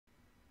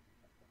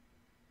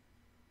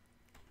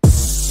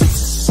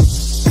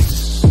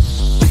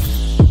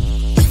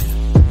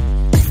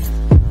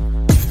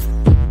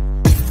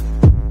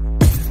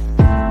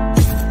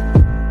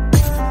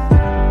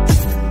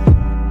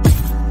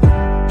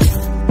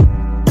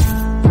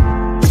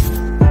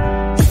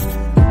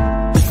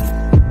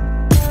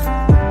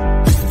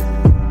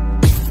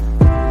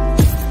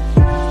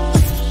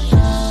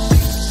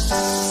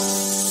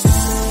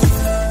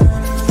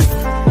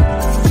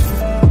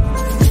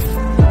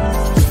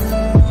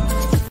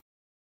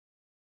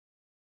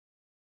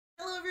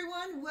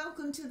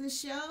welcome to the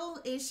show.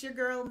 It's your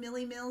girl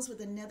Millie Mills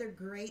with another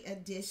great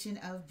edition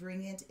of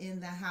Bring It in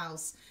the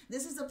House.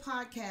 This is a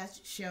podcast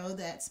show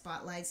that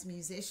spotlights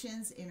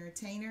musicians,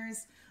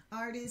 entertainers,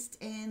 artists,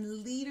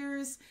 and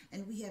leaders.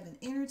 And we have an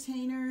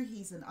entertainer,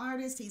 he's an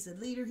artist, he's a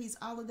leader, he's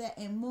all of that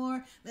and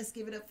more. Let's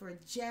give it up for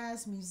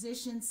jazz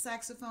musician,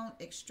 saxophone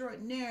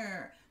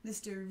extraordinaire,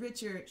 Mr.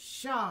 Richard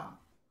Shaw.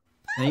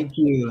 Thank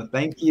you.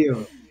 Thank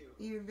you.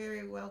 You're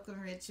very welcome,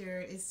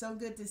 Richard. It's so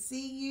good to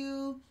see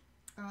you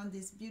on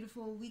this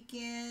beautiful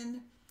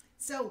weekend.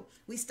 So,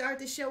 we start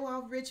the show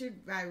off,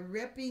 Richard, by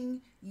repping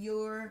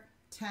your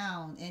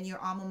town and your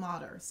alma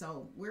mater.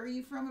 So, where are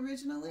you from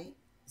originally?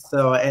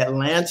 So,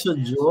 Atlanta,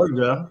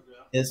 Georgia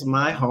is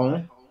my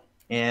home,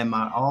 and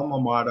my alma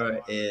mater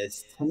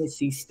is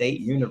Tennessee State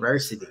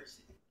University.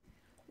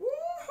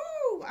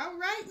 Woohoo! All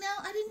right, now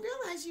I didn't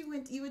realize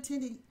you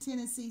attended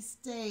Tennessee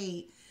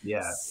State.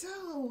 Yeah,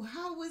 So,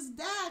 how was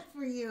that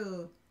for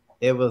you?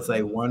 it was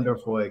a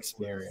wonderful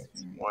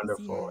experience.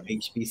 Wonderful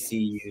Yes.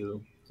 HBCU,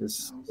 All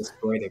just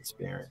great right.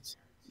 experience.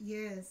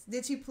 Yes.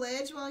 Did you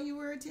pledge while you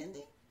were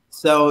attending?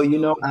 So,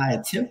 I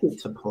attempted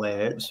to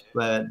pledge,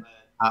 but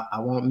I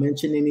won't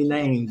mention any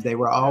names. They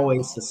were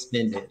always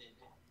suspended.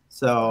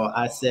 So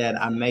I said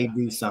I may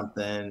do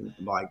something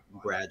like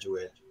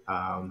graduate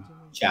Graduation.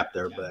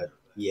 chapter, but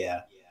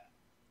yeah.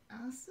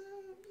 Awesome.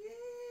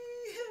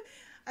 Yay.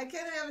 I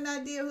kind of have an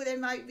idea who they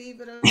might be,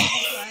 but I'm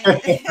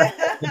going to be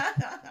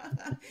quiet.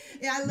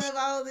 Yeah, I love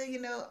all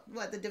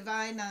the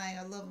Divine Nine.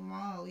 I love them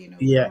all. We're all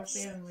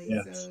Yes, family.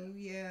 yes. So,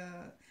 yeah.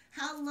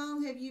 How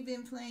long have you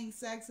been playing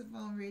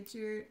saxophone,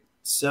 Richard?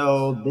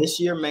 So this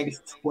year makes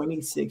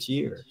 26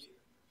 years.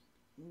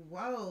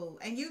 Whoa.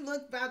 And you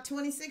look about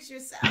 26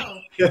 yourself.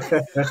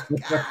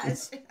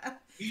 Gosh.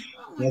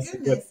 Oh, my That's a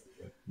good. goodness.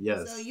 So,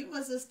 Yes. you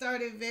must have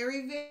started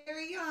very,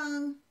 very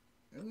young,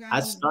 I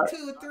around start.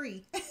 2 or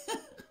 3.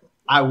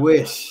 I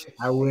wish.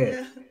 I wish.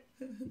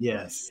 Yeah.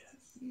 Yes.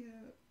 Yeah.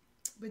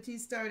 But you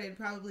started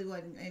probably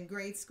what in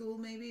grade school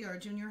maybe or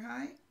junior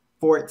high?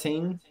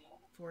 14.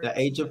 The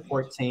age of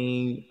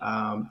 14.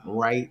 14.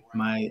 Right.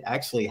 My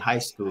actually high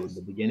school.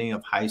 The beginning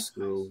of high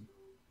school.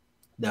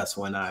 That's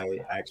when I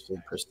actually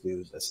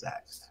pursued the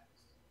sax.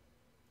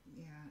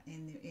 Yeah,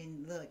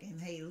 and look, and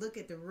hey, look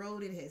at the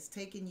road it has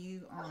taken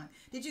you on.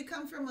 Did you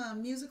come from a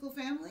musical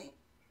family?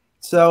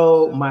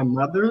 So my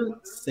mother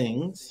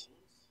sings,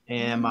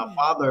 and my Mm.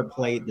 father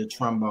played the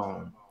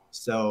trombone.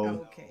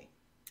 So Okay.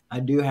 I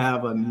do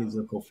have a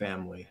musical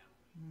family.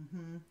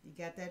 You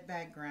got that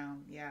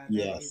background. Yeah, that is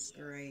Yes.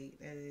 great.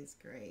 That is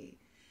great.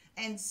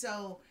 And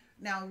so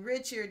now,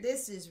 Richard,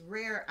 this is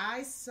rare. I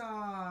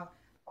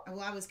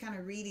was kind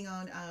of reading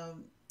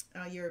on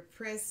your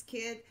press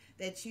kit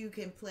that you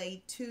can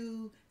play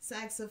two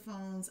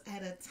saxophones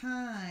at a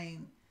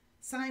time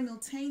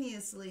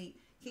simultaneously.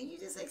 Can you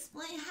just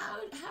explain how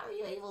are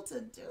you able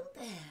to do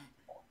that?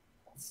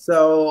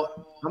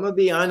 So I'm gonna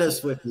be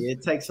honest with you.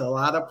 It takes a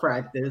lot of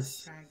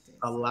practice, a Practice,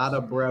 I'm lot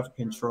of sure. breath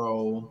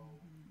control.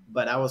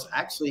 But I was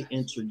actually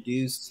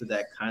introduced to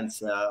that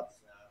concept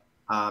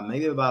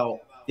maybe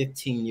about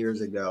 15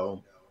 years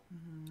ago.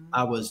 Mm-hmm.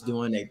 I was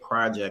doing a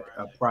project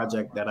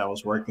that I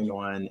was working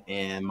on,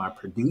 and my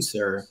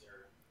producer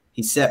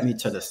he set me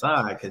to the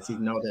side because he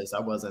noticed I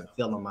wasn't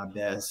feeling my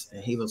best.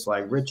 And he was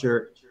like,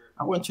 Richard,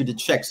 I want you to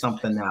check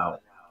something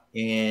out.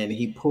 And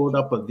he pulled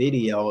up a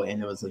video,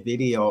 and it was a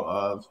video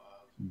of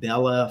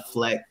Bella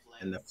Fleck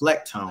and the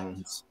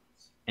Flecktones.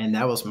 And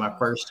that was my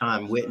first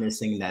time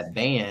witnessing that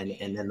band.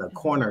 And in the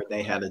corner,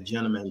 they had a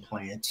gentleman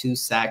playing two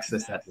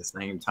saxes at the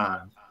same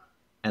time.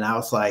 And I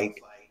was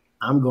like,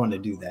 I'm going to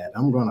do that.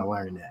 I'm going to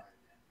learn that.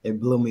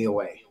 It blew me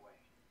away.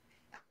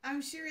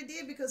 I'm sure it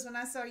did because when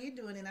I saw you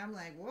doing it, I'm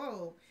like,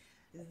 whoa,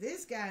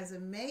 this guy's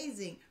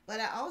amazing.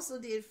 But I also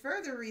did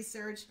further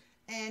research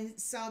and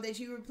saw that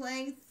you were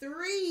playing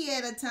three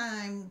at a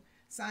time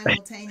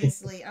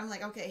simultaneously. I'm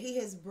like, okay, he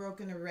has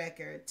broken a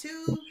record.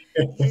 Two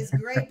is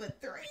great,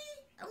 but three?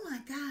 Oh my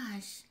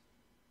gosh.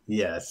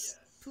 Yes.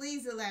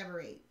 Please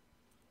elaborate.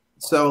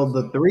 So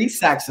the three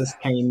saxes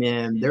came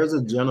in. There's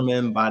a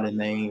gentleman by the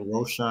name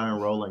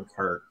Roshan Roland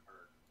Kirk,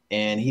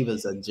 and he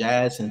was a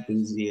jazz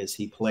enthusiast.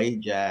 He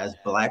played jazz,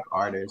 black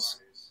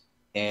artist,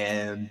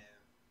 and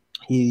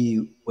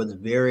he was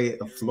very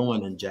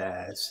affluent in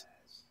jazz.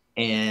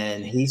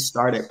 And he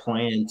started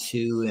playing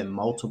two and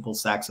multiple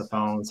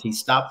saxophones. He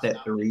stopped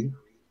at three,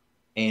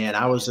 and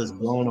I was just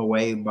blown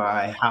away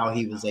by how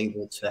he was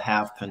able to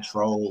have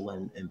control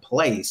and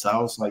play. So I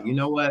was like, you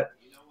know what?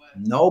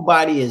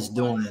 Nobody is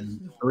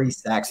doing three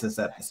saxes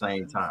at the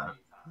same time.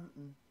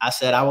 Mm-mm. I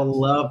said I would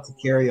love to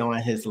carry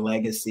on his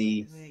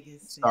legacy, Legacy.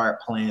 start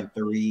playing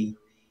three,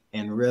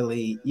 and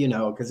really,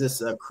 because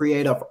it's a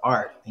creative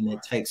art and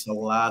it takes a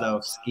lot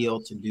of skill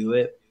to do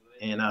it.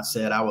 And I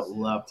said I would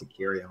love to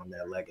carry on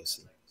that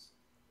legacy.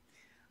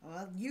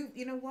 Well,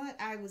 you know what?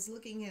 I was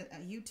looking at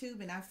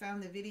YouTube and I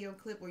found the video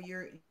clip where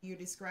you're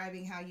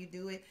describing how you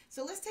do it.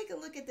 So let's take a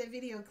look at the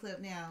video clip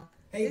now.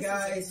 Hey This is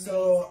guys, amazing.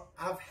 so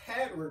I've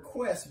had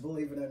requests,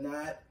 believe it or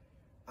not,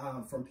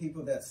 from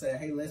people that say,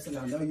 hey, listen,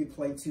 I know you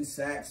play two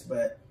sax,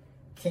 but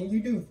can you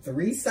do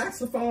 3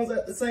 saxophones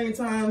at the same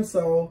time?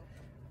 So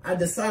I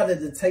decided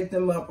to take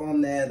them up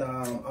on that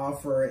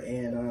offer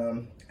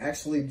and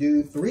actually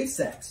do 3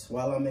 sax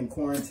while I'm in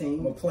quarantine.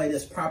 I'm gonna play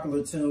this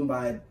popular tune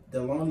by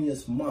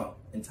Thelonious Monk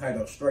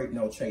entitled Straight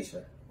No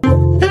Chaser.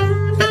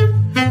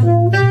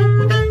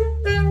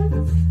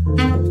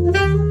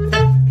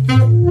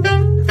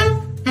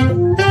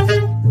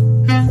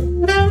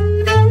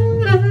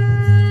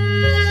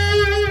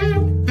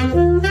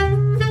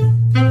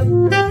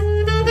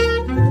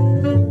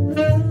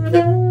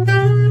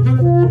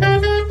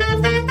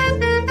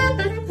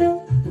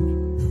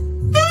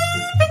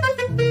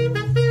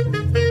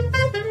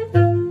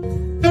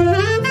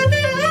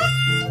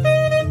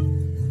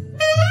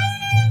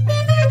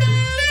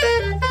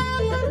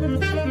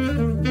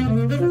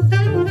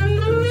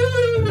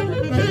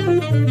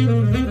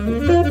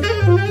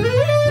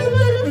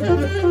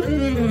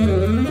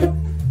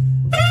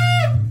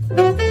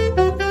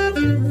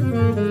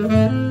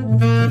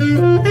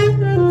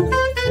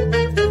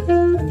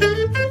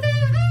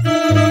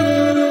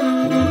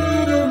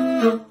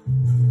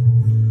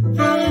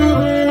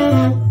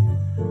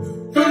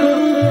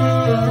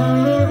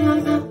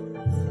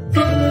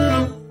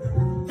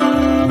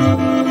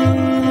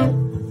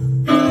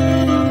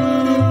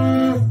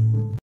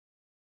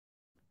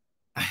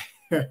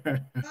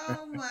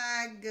 Oh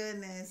my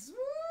goodness.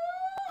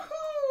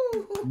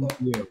 Woo-hoo.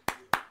 Yeah.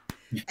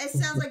 It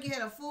sounds like you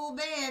had a full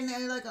band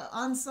there, like an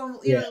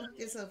ensemble, Yeah.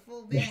 it's a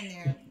full band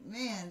there.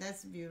 Man,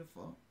 that's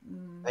beautiful.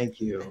 Thank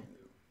you.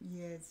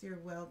 Yes, you're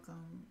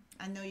welcome.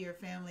 I know your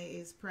family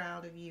is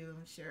proud of you,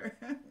 I'm sure.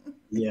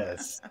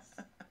 Yes.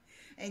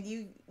 And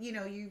you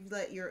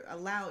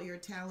allow your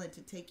talent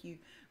to take you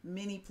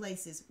many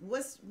places.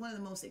 What's one of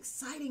the most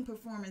exciting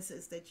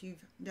performances that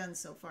you've done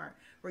so far?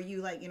 Where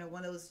you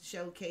one of those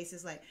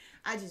showcases, like,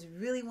 I just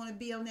really want to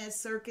be on that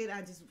circuit.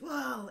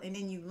 Whoa, and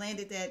then you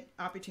landed that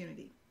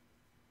opportunity.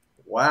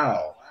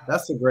 Wow,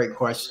 that's a great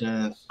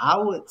question. I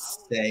would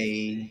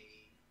say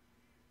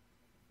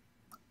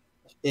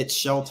it's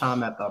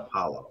Showtime at the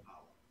Apollo.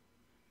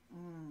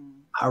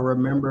 I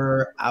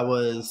remember I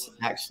was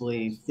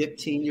actually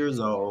 15 years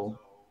old,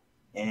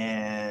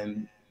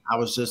 and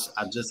I just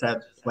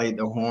had played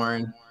the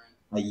horn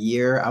a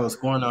year. I was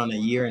going on a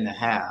year and a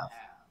half,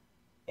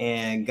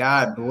 and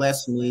God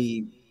blessed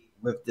me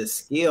with the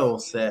skill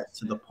set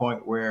to the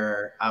point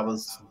where I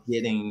was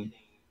getting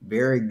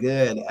very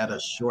good at a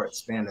short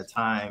span of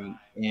time.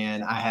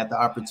 And I had the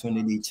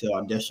opportunity to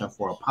audition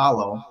for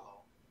Apollo,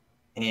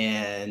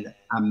 and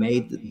I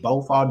made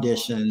both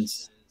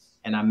auditions,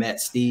 and I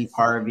met Steve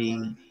Harvey,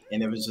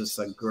 and it was just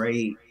a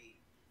great,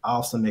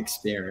 awesome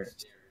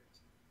experience.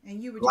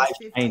 And you were Life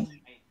just 15.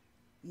 changing.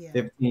 Yeah.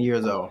 15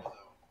 years old. Wow.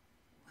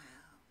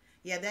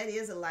 Yeah, that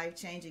is a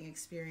life-changing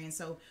experience.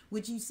 So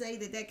would you say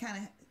that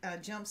kind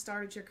of jump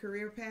started your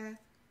career path?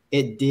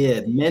 It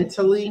did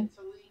mentally,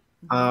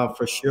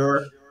 for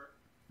sure.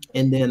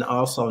 And then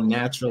also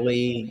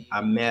naturally,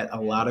 I met a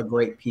lot of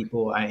great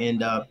people. I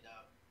end up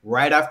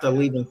right after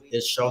leaving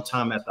this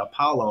Showtime at the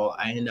Apollo,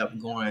 I ended up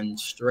going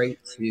straight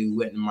to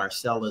Wynton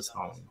Marsalis'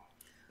 home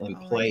and Oh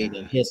my played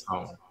in God. his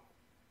home.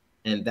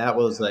 And that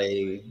was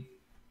a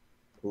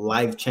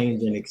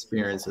life-changing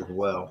experience as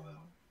well.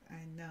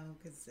 I know,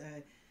 because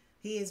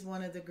he is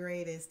one of the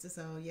greatest.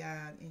 So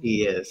yeah,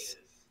 He is.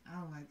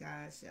 oh my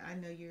gosh, I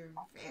know you're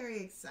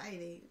very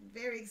excited,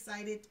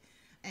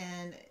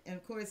 and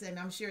of course, and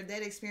I'm sure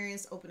that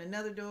experience opened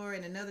another door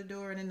and another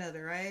door and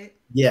another, right?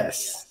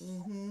 Yes.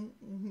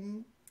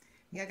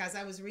 Yeah, guys,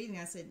 I was reading.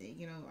 I said,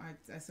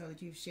 I saw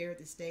that you've shared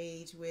the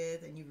stage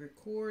with, and you've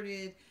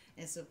recorded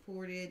and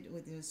supported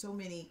with so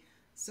many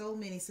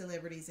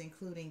celebrities,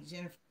 including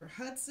Jennifer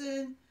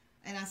Hudson,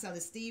 and I saw the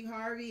Steve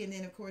Harvey, and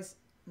then of course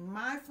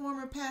my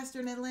former pastor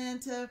in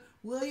Atlanta,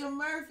 William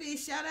Murphy.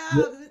 Shout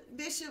out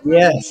Bishop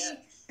Yes.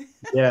 Murphy.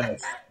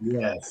 Yes.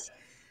 Yes.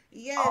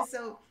 Yeah.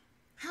 So,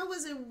 how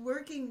was it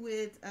working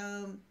with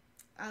who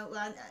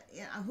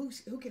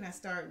can I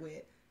start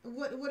with?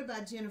 What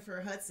about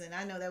Jennifer Hudson?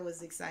 I know that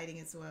was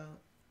exciting as well.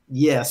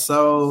 Yeah,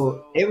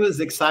 so it was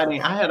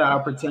exciting. I had an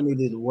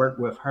opportunity to work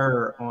with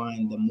her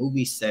on the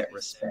movie set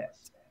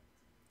Respect.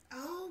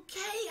 Okay,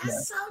 I Yeah.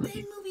 saw that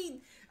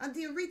movie,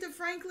 the Aretha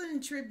Franklin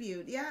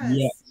tribute. Yes,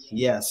 Yes.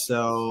 yes.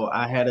 So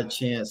I had a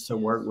chance to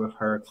work with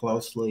her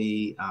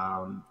closely.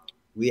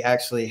 We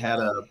actually had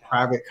a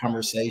private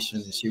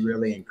conversation, and she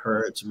really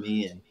encouraged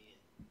me and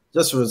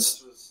just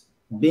was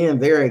being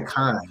very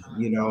kind,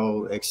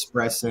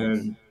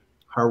 expressing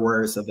her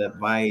words of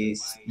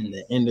advice in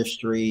the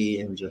industry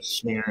and just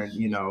sharing,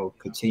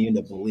 continue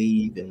to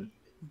believe. And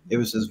it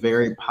was just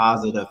very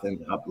positive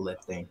and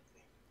uplifting.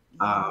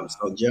 Yes.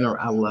 So Jennifer,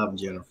 I love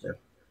Jennifer.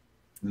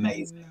 I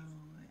Amazing. know it.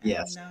 I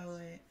Yes. know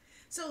it.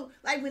 So,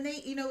 like when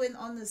they,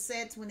 on the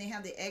sets when they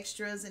have the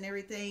extras and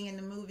everything in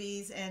the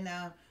movies, and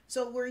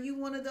so were you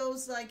one of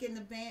those like in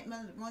the band,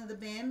 one of the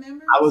band I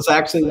members? was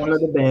actually one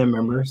of the band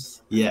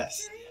members.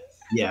 Yes. Okay.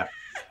 Yeah.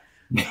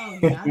 Oh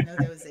yeah, I know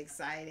that was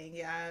exciting.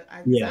 Yeah, because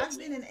I've Yes.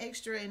 been an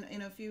extra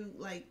in a few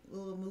like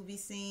little movie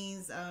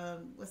scenes.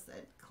 What's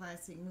that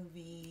classic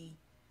movie?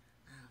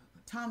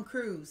 Tom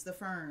Cruise, The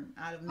Firm,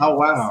 out of Oh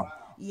Memphis. wow.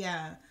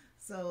 Yeah.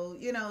 So,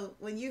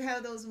 when you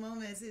have those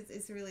moments,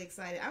 it's really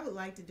exciting. I would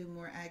like to do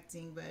more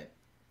acting, but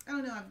I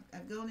don't know.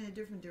 I've gone in a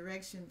different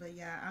direction, but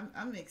yeah,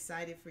 I'm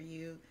excited for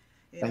you,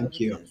 Thank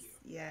you. because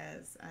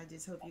yes, I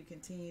just hope you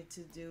continue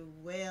to do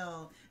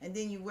well. And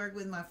then you work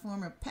with my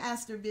former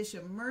pastor,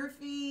 Bishop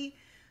Murphy.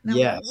 Now,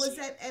 Yes. was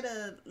that at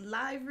a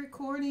live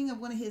recording of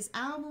one of his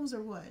albums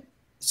or what?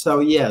 So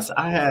yes,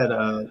 I had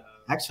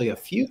actually a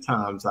few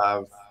times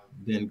I've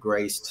been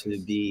graced to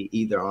be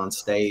either on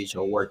stage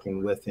or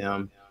working with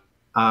him.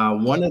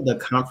 One of the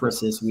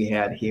conferences we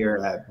had here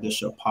at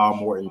Bishop Paul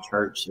Morton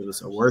Church, it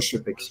was a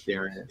worship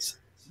experience,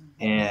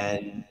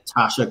 and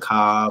Tasha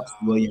Cobbs,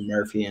 William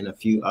Murphy, and a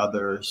few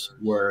others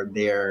were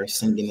there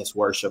singing this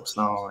worship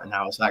song, and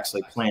I was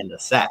actually playing the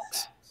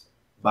sax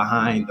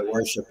behind the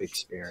worship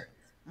experience.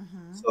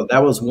 Mm-hmm. So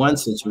that was one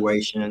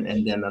situation.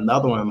 And then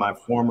another one, my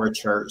former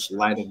church,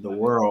 Light of the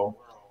World,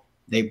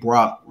 they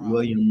brought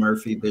William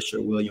Murphy,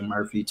 Bishop William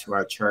Murphy, to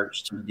our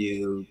church to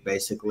do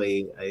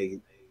basically a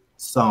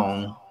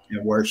song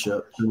and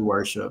worship through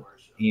worship.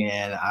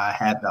 And I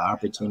had the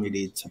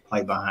opportunity to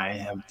play behind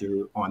him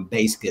through on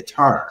bass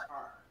guitar.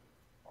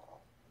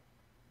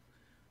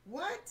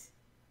 What?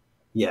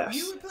 You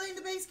Yes, were playing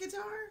the bass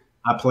guitar?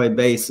 I play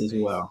bass as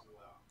well.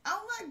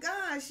 Oh my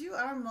gosh, you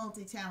are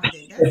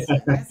multi-talented.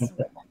 That's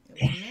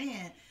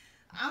man.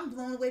 I'm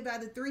blown away by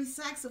the three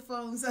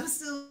saxophones. I'm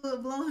still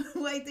blown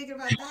away thinking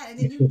about that. And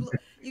then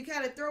you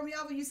kind of throw me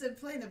off when you said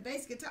playing the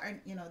bass guitar.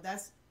 And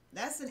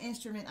that's an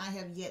instrument I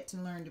have yet to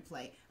learn to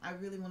play. I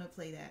really want to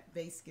play that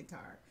bass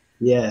guitar.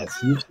 Yes,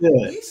 you Ah,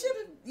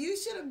 should. you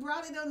should have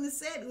brought it on the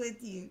set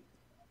with you.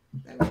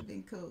 That would have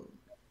been cool.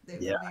 That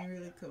would Yeah. have been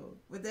really cool.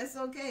 But that's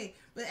okay.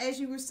 But as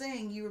you were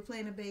saying, you were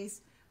playing a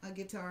bass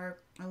guitar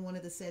on one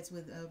of the sets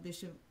with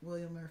Bishop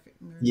William Murphy.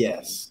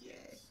 Yes. Yeah.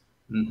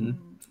 Hmm.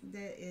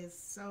 That is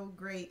so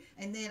great.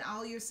 And then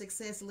all your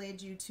success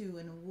led you to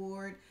an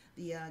award,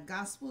 the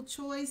Gospel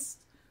Choice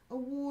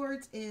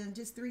Awards, and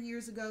just 3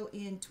 years ago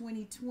in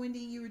 2020,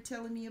 you were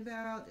telling me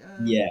about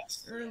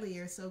Yes.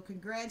 earlier. So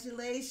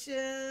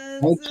congratulations.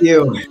 Thank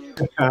you.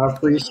 Ooh, I you're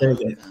appreciate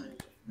it. welcome.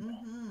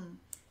 Mm-hmm.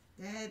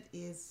 That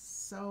is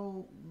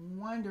so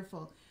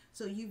wonderful.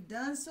 So you've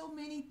done so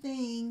many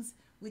things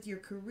with your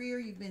career.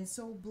 You've been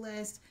so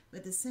blessed, but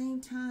at the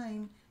same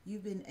time,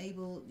 you've been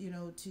able,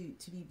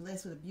 to be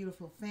blessed with a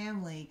beautiful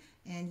family.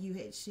 And you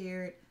had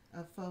shared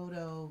a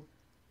photo.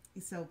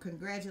 So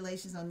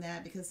congratulations on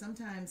that, because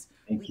sometimes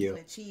we Thank can you.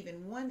 achieve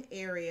in one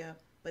area,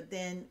 but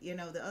then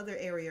the other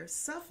area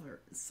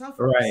suffers.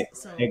 Right.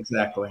 So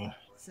Exactly.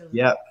 so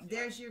Yep.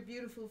 there's your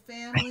beautiful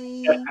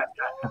family.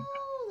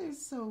 Oh, they're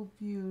so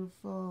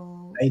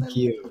beautiful. Thank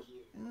you.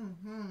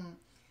 Mm-hmm.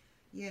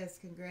 Yes,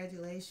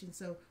 congratulations.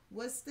 So,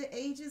 what's the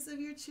ages of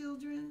your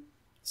children?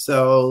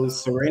 So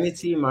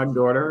Serenity, my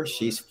daughter,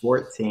 she's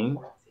 14,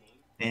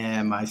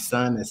 and my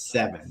son is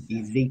 7,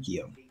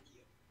 Ezekiel.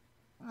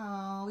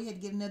 Oh, we had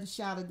to get another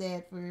shot of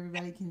that for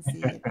everybody can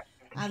see it.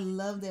 I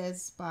love that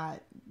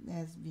spot.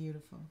 That's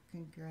beautiful.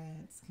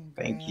 Congrats.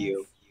 Thank Congrats.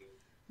 you.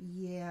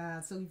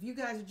 Yeah, so if you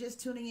guys are just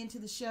tuning into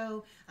the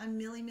show, I'm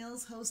Millie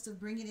Mills, host of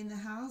Bring It in the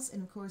House,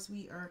 and of course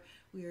we are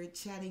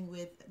chatting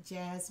with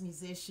jazz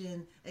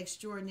musician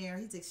extraordinaire.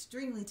 He's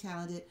extremely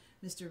talented,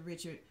 Mr.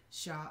 Richard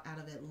Shaw out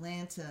of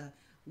Atlanta.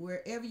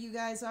 Wherever you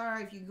guys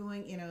are, if you're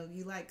going,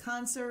 you like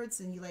concerts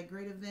and you like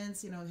great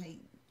events, hey,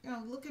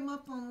 look him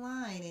up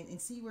online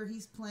and see where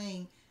he's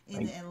playing in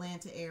Thank the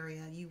Atlanta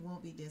area. You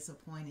won't be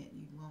disappointed.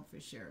 You won't for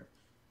sure.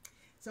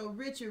 So,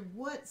 Richard,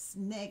 what's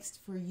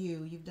next for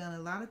you? You've done a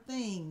lot of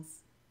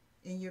things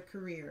in your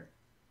career.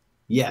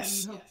 What do you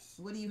Yes. hope?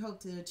 What do you hope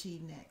to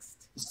achieve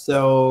next?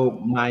 So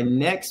my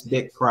next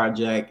big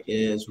project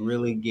is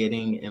really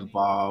getting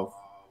involved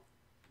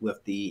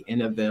with the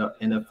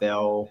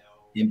NFL,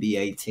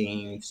 NBA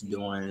teams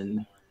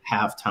doing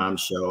halftime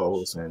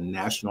shows and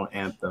national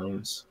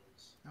anthems.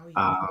 Oh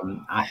yeah.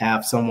 I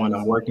have someone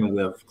I'm working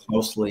with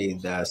closely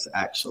that's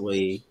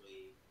actually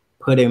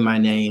putting my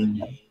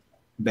name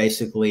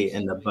basically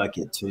in the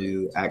bucket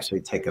to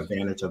actually take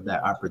advantage of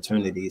that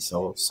opportunity.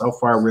 So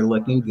far we're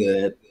looking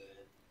good.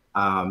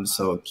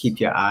 So keep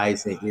your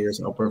eyes and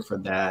ears open for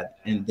that.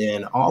 And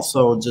then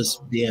also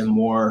just being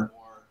more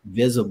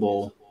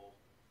visible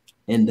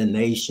in the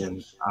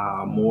nation,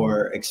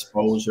 more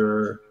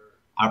exposure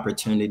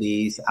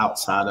opportunities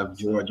outside of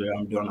Georgia.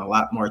 I'm doing a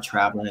lot more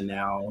traveling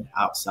now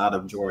outside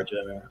of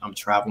Georgia. I'm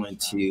traveling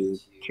to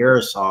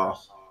Curacao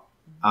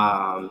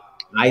um,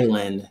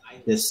 Island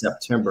this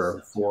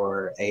September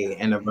for a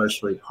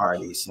anniversary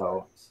party.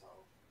 So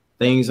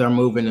things are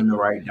moving in the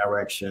right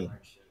direction.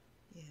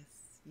 Yes,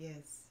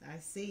 yes, I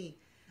see.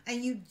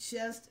 And you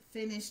just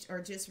finished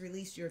or just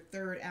released your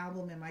third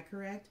album, am I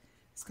correct?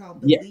 It's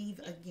called Yeah, Believe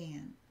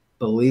Again.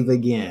 believe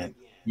again.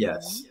 Hmm.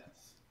 Yes.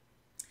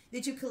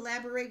 Did you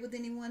collaborate with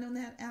anyone on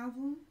that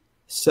album?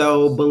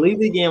 So Believe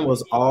Again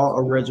was all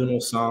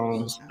original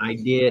songs. I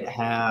Okay. did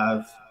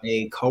have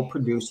a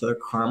co-producer,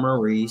 Karma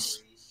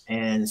Reese,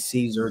 and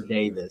Caesar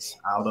Davis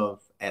out of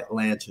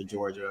Atlanta,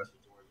 Georgia.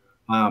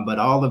 But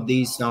all of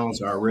these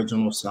songs are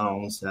original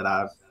songs that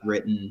I've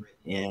written.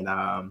 And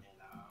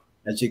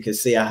as you can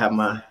see, I have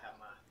my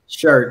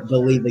shirt,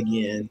 Believe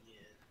Again.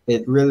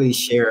 It really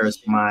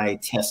shares my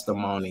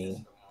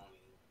testimony.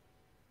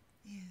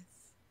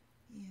 Yes,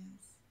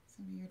 yes.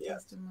 Some of your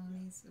Yes.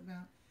 testimonies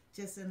about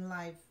just in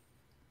life,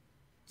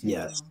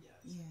 Yes.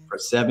 general. For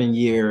Yes. 7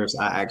 years,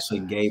 I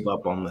actually gave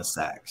up on the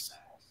sax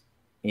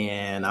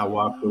and I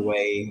walked Oh,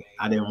 away.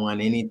 I didn't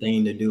want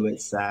anything to do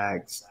with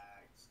sax.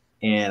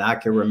 And I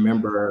can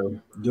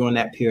remember during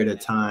that period of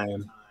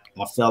time,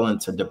 I fell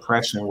into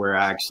depression where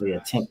I actually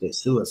attempted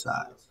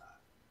suicide.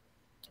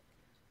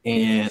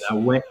 And did I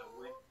you? went,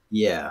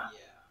 yeah,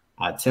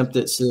 I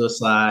attempted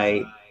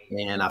suicide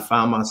and I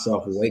found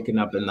myself waking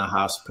up in the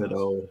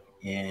hospital.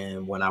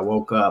 And when I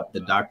woke up, the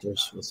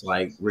doctors was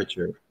like,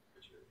 Richard,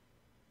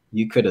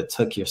 you could have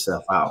took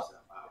yourself out.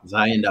 'Cause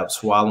I ended up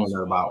swallowing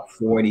about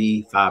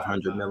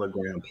 4,500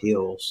 milligram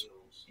pills.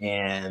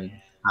 And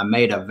I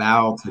made a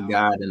vow to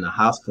God in the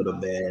hospital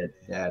bed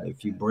that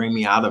if you bring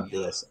me out of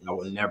this, I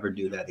will never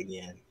do that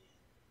again.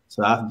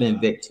 So I've been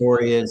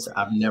victorious.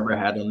 I've never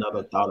had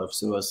another thought of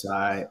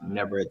suicide,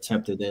 never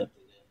attempted it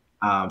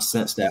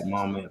since that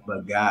moment.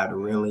 But God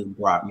really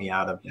brought me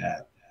out of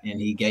that.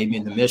 And He gave me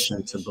the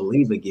mission to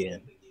believe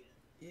again.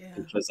 Yeah.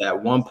 Because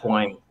at one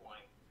point,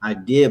 I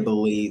did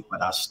believe,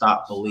 but I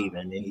stopped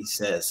believing. And He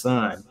said,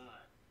 son,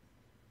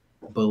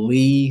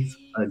 believe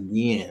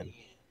again,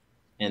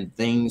 and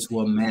things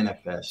will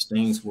manifest,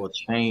 things will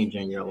change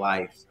in your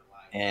life.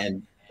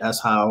 And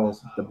that's how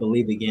the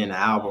Believe Again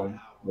album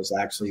was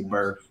actually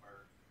birthed.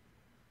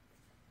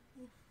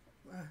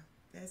 Wow,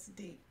 that's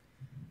deep.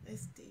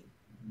 That's deep.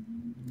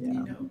 You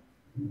Yeah. know,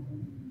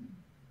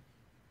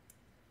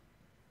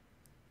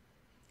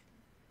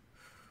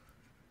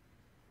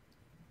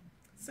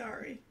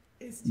 sorry.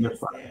 It's You're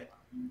just fine. that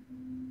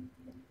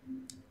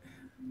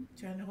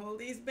trying to hold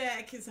these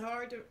back. It's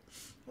hard to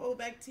hold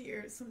back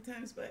tears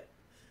sometimes, but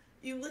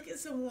you look at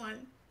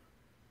someone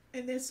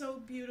and they're so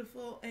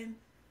beautiful and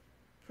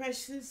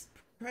precious,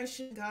 precious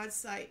in God's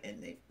sight,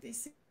 and they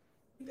seem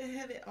to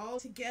have it all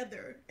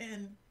together,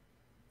 and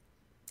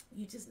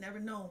you just never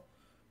know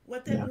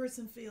what that Yeah.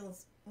 person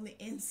feels on the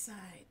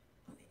inside.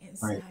 On the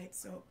Right. inside.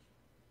 So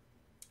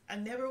I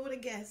never would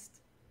have guessed,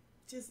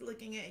 just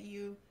looking at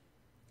you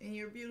and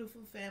your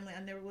beautiful family,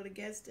 I never would have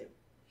guessed it.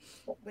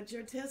 But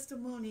your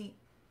testimony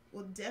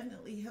will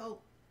definitely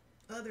help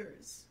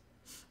others.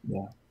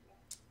 Yeah.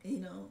 You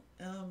know,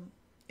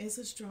 it's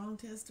a strong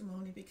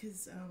testimony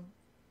because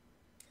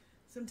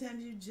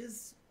sometimes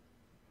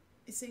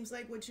it seems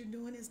like what you're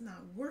doing is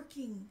not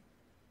working.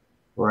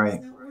 It's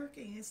Right. not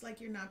working. It's like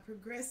you're not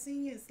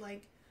progressing. It's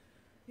like,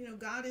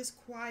 God is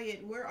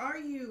quiet. Where are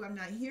you? I'm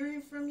not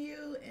hearing from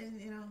you.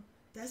 And,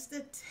 that's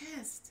the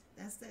test.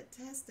 That's that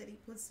test that He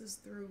puts us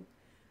through.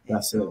 And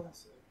That's it. so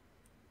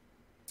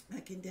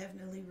I can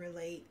definitely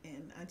relate.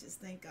 And I just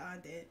thank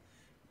God that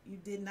you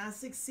did not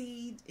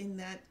succeed in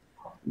that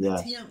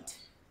Yes. attempt.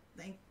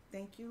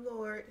 Thank you,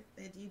 Lord,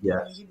 that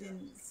Yes. you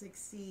didn't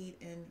succeed,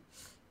 and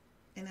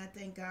I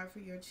thank God for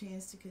your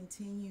chance to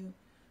continue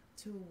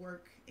to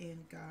work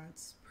in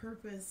God's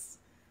purpose,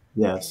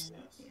 Yes.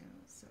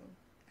 and so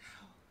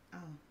oh,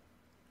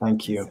 Thank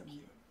that's you.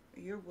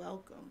 you're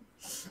welcome.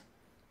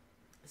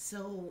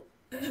 So,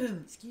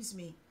 excuse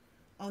me.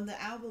 On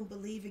the album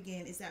 "Believe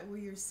Again," is that where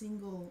your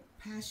single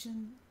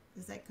 "Passion"?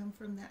 Does that come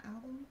from that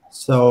album?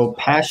 So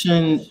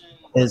Passion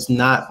is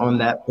not on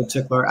that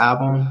particular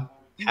album.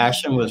 Mm-hmm.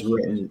 Passion was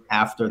written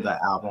after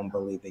the album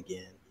Believe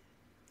Again.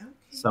 Okay.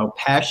 So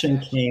Passion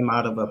came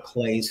out of a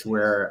place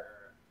where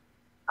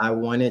I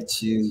wanted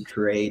to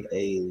create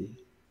a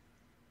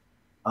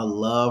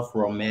love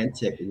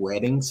romantic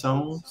wedding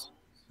songs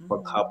for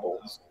Mm-hmm.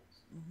 couples.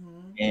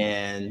 Mm-hmm.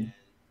 And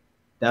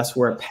that's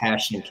where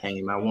passion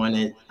came. I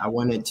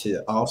wanted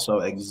to also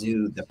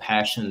exude the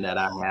passion that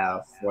I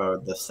have for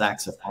the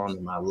saxophone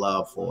and my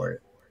love for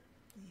it.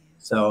 Yes.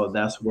 So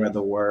that's where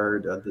the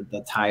word or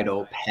the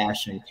title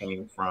passion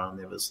came from.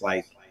 It was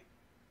like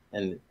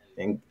and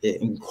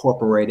it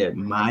incorporated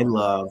my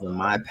love and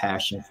my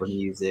passion for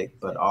music,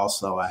 but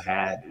also I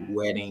had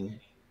wedding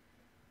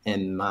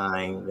in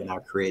mind when I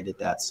created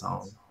that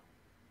song.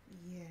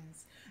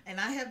 Yes, and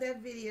I have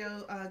that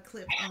video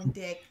clip on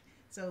deck,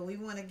 so we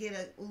want to get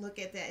a look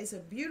at that. It's a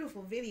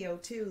beautiful video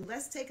too.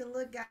 Let's take a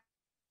look, guys.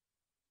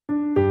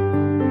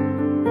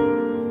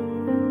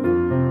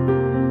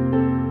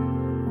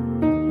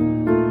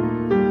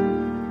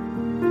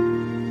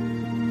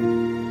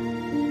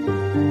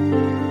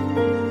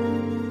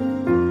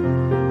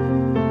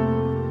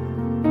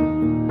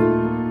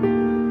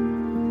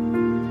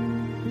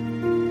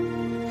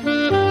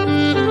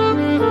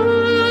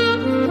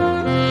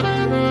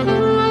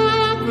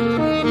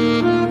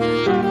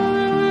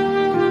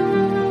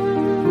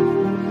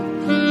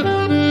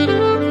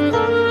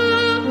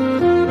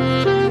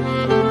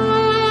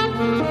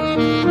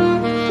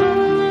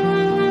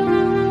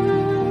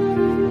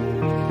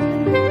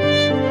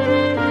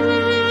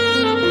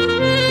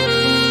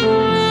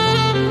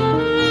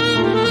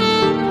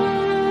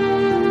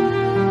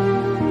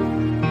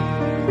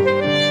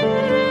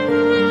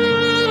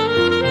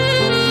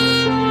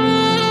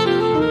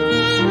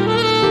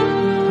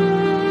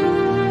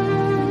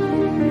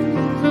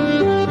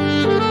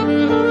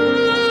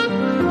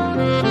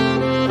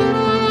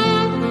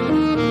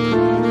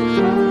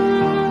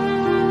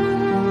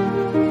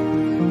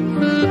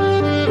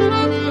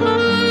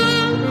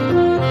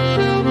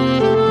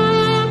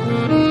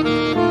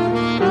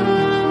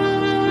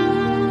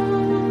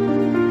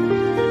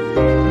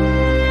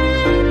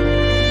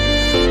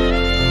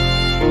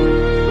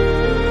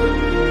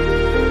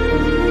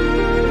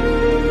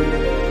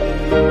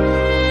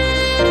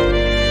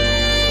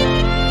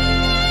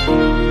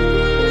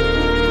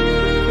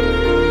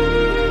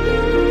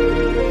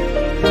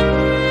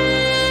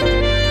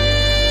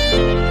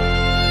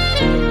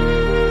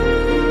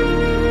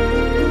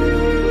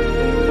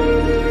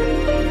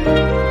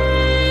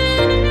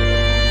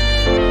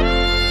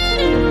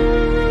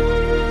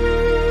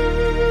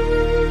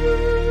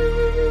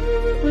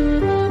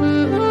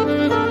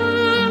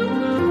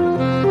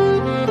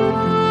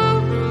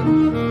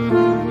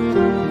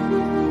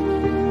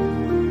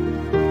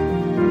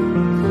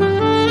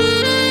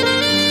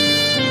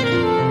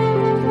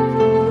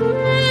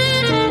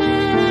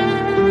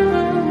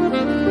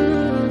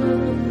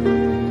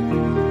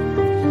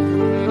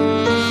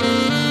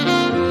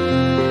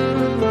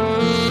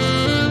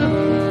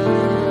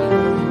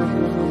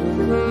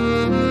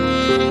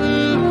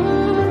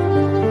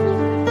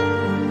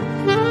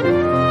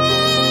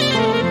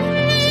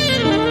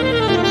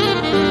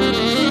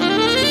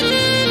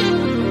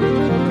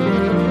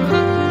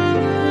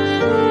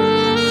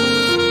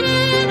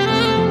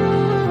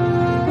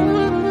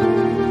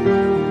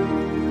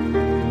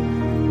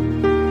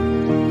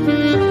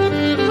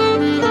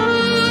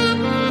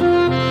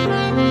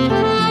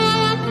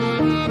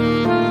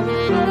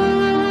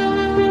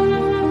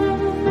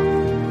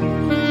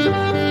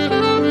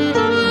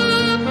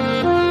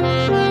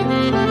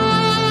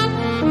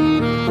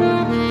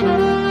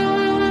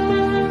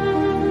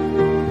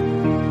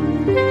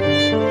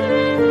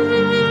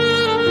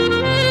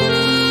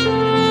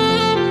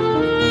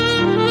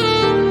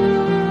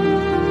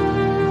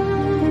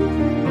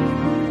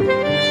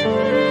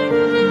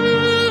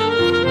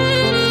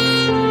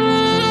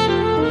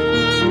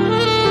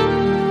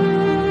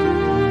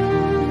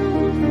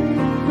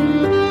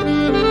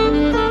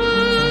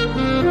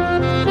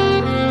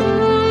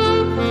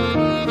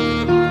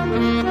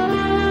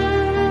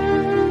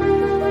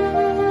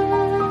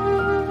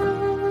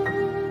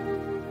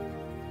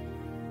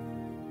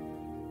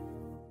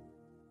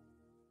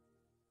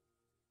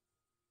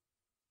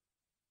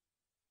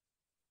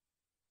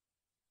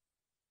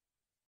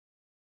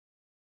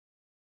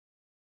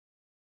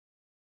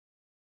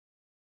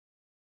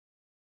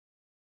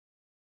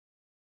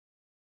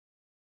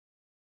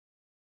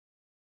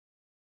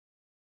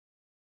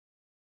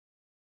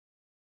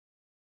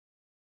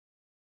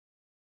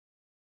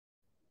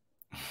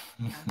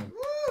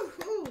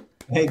 Woo-hoo.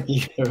 Thank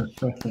you.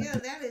 Yeah,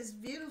 that is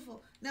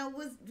beautiful. Now,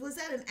 was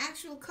that an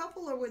actual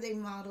couple or were they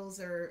models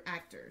or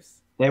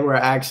actors? They were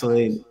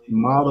actually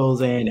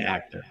models and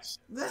actors.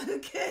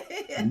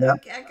 Okay, Yep.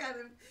 okay.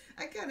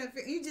 I kind of,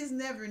 you just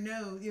never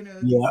know, these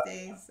Yep.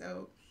 days.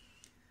 So,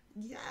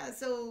 yeah.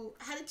 So,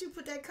 how did you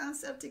put that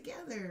concept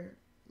together?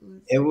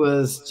 It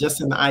was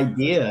just an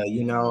idea.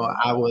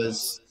 I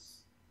was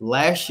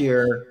last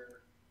year,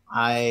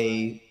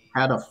 I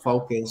had a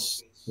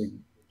focus to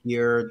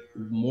gear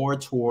more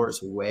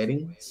towards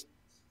weddings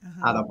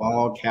Uh out huh. of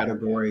all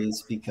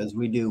categories because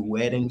we do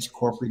weddings,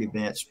 corporate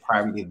events,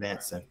 private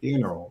events, and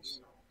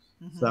funerals.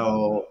 Mm-hmm.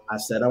 So I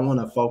said I want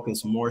to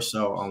focus more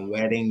so on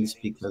weddings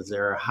because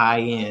they're high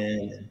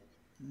end and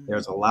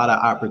there's a lot of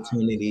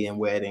opportunity in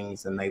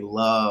weddings and they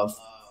love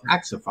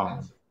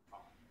saxophone.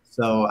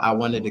 So I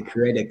wanted to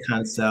create a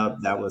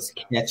concept that was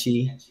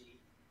catchy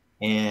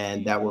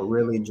and that would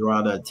really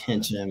draw the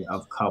attention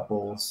of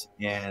couples.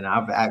 And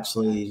I've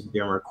actually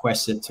been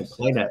requested to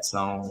play that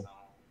song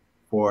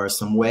for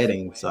some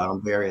weddings. So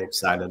I'm very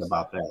excited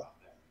about that.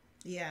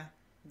 Yeah,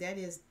 that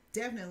is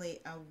definitely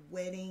a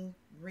wedding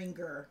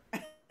ringer.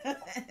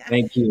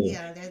 Thank you.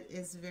 Yeah, that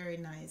is very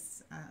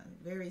nice,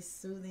 very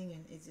soothing,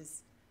 and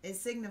it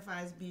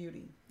signifies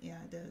beauty.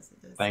 Yeah, it does.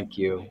 It does Thank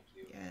signify. you.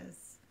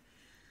 Yes.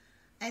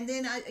 And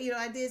then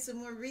I did some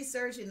more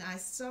research, and I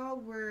saw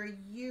where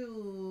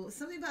you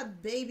something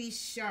about Baby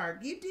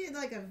Shark. You did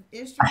like an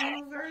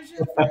instrumental version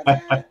for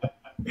that.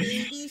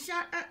 Baby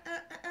Shark,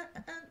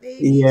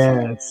 Baby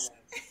Shark. Yes.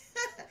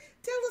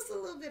 Tell us a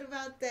little bit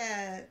about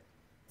that.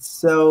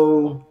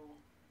 So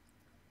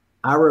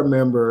I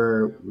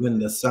remember when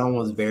the song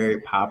was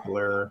very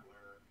popular,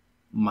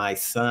 my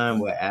son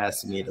would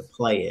ask me to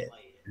play it.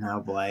 And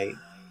I'm like,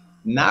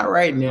 not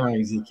right now,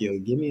 Ezekiel.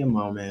 Give me a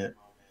moment.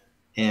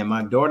 And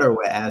my daughter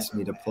would ask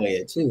me to play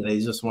it too. They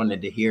just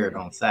wanted to hear it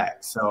on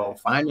sax. So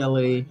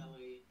finally,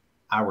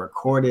 I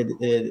recorded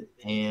it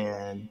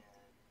and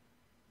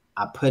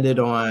I put it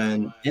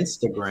on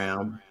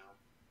Instagram.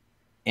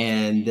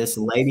 And this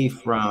lady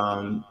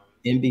from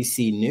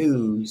NBC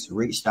News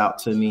reached out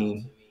to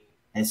me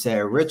and said,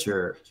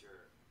 Richard,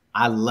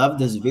 I love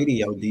this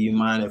video. Do you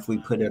mind if we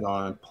put it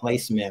on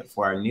placement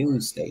for our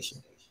news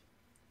station?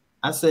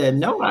 I said,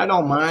 no, I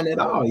don't mind at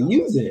all.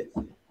 Use it.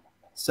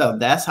 So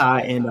that's how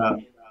I end up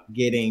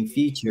getting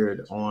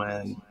featured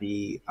on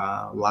the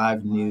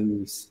live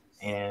news.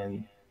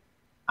 And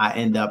I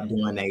end up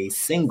doing a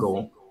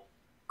single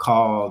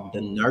called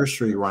the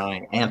Nursery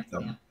Rhyme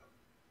Anthem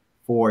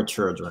for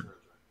children.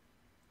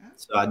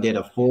 So I did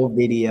a full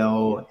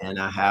video and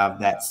I have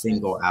that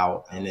single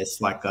out. And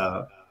it's like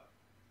a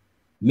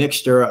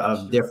mixture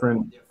of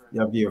different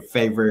of your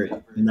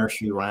favorite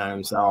nursery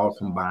rhymes all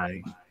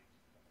combined.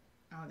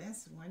 Oh,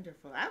 that's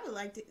wonderful. I would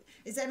like to.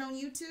 Is that on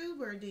YouTube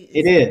or It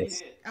is that on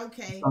is. YouTube? It's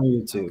Okay, on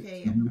YouTube.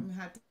 okay. Mhm. I'm gonna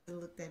have to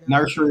look that up.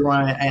 Nursery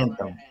Rhyme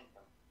Anthem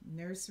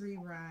Nursery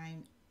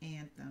rhyme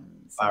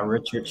anthems. by Let me put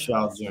Richard that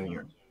Shaw list Jr.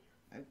 down.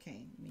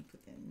 Okay, let me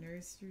put that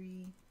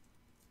nursery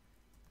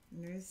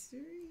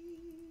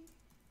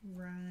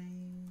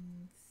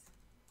rhymes.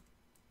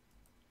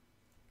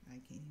 I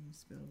can't even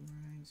spell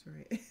rhymes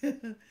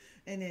right.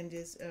 And then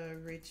just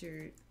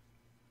Richard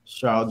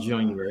Shaw Shaw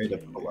Jr. It'll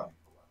pull Jr. up.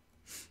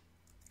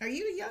 Are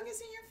you the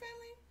youngest in your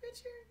family,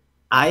 Richard?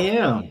 I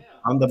am.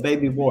 I'm the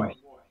baby boy.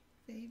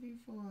 Baby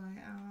boy.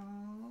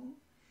 Oh.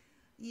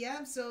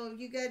 Yeah, so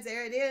you guys,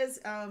 there it is.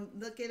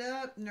 Look it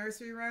up.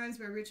 Nursery Rhymes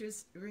by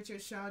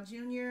Richard Shaw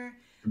Jr.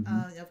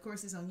 Mhm. Of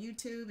course, it's on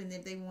YouTube, and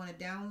if they want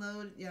to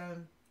download,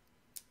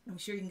 I'm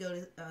sure you can go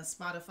to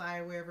Spotify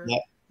or wherever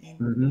Yep. and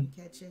Hmm.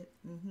 catch it.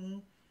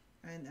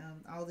 And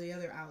all the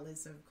other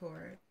outlets, of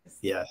course.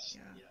 Yes.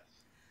 Yeah.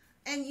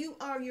 And you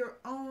are your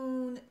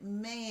own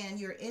man.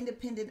 You're an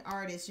independent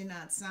artist. You're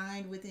not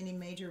signed with any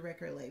major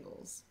record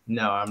labels.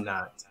 No, I'm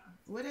not.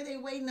 What are they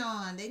waiting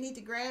on? They need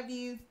to grab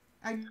you.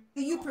 Or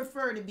do you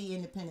prefer to be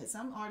independent?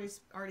 Some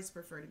artists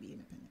prefer to be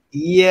independent.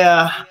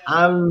 Yeah,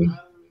 I'm.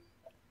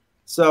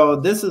 So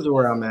this is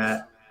where I'm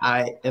at.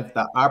 If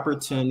the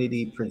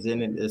opportunity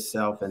presented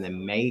itself and it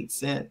made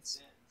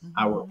sense,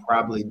 I would Mm-hmm.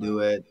 probably do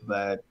it.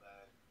 But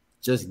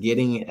just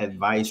getting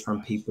advice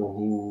from people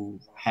who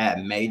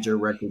had major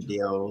record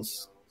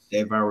deals,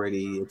 they've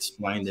already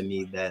explained to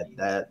me that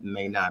that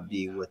may not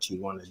be what you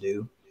want to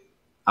do.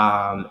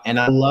 And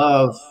I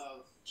love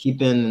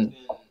keeping,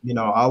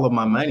 all of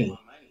my money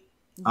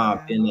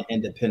Yeah. being an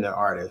independent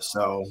artist.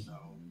 So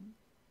Mm-hmm.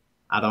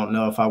 I don't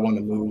know if I want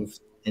to move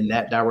in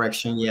that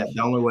direction yet.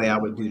 The only way I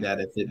would do that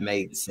if it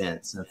made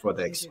sense and for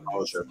the If it made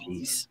exposure sense.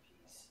 piece.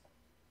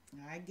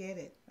 I get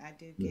it. I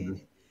do get Mhm.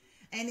 it.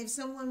 And if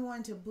someone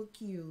wanted to book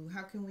you,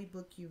 how can we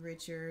book you,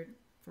 Richard,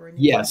 for an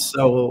Yes,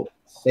 event? so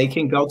they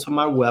can go to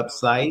my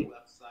website,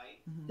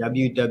 Mm-hmm.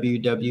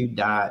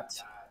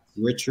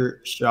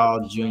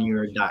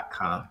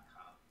 www.richardshawjr.com.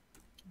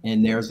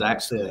 And there's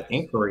actually an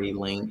inquiry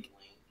link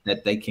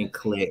that they can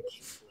click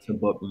to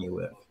book me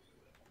with.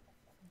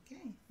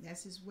 Okay,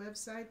 that's his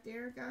website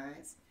there,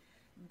 guys.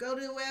 Go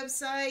to the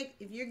website.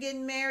 If you're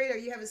getting married or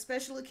you have a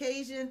special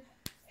occasion,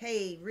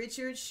 Hey,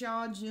 Richard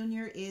Shaw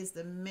Jr. is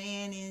the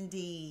man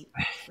indeed.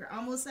 We're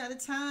almost out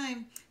of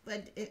time,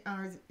 but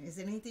is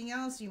there anything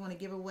else you want to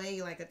give away,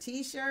 like a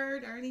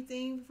T-shirt or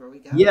anything before we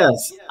go?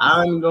 Yes,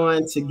 I'm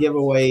going to give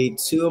away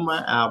 2 of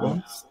my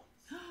albums,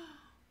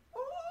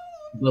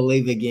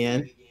 Believe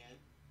Again.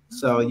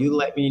 So you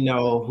let me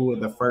know who are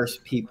the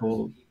first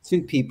people,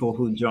 2 people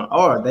who join,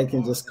 or they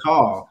can just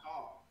call,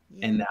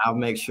 and I'll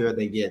make sure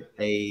they get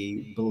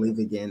a Believe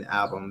Again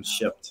album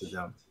shipped to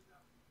them.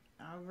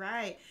 All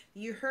right.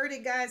 You heard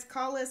it, guys.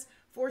 Call us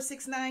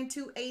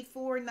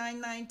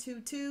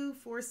 469-284-9922,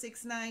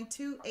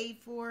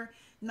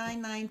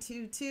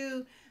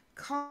 469-284-9922.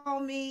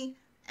 Call me.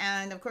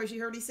 And of course, you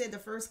heard he said the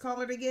first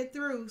caller to get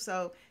through.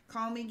 So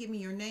call me, give me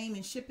your name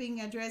and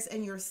shipping address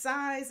and your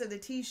size of the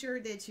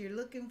T-shirt that you're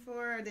looking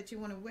for, that you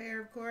want to wear,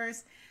 of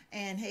course.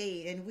 And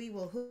hey, and we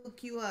will hook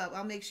you up.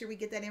 I'll make sure we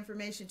get that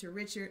information to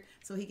Richard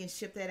so he can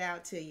ship that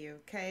out to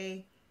you.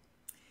 Okay.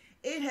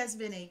 It has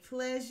been a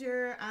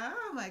pleasure.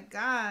 Oh my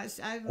gosh.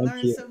 I've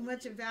learned so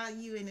much about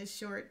you in a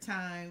short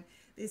time.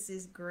 This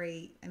is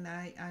great. And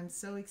I'm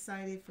so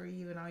excited for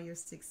you and all your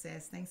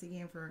success. Thanks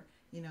again for,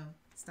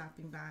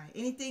 stopping by.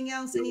 Anything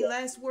else? Any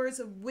last words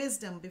of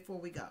wisdom before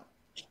we go?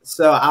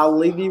 So I'll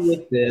leave you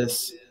with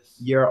this.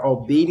 Your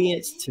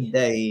obedience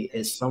today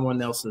is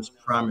someone else's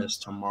promise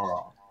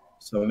tomorrow.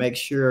 So make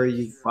sure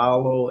you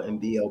follow and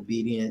be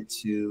obedient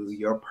to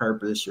your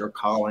purpose, your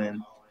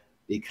calling,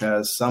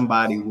 because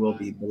somebody will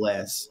be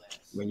blessed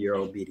when you're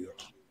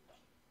obedient.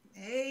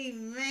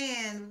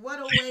 Amen.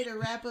 What a way to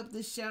wrap up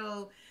the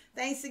show.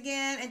 Thanks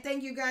again. And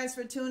thank you guys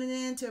for tuning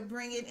in to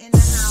Bring It in the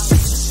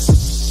House.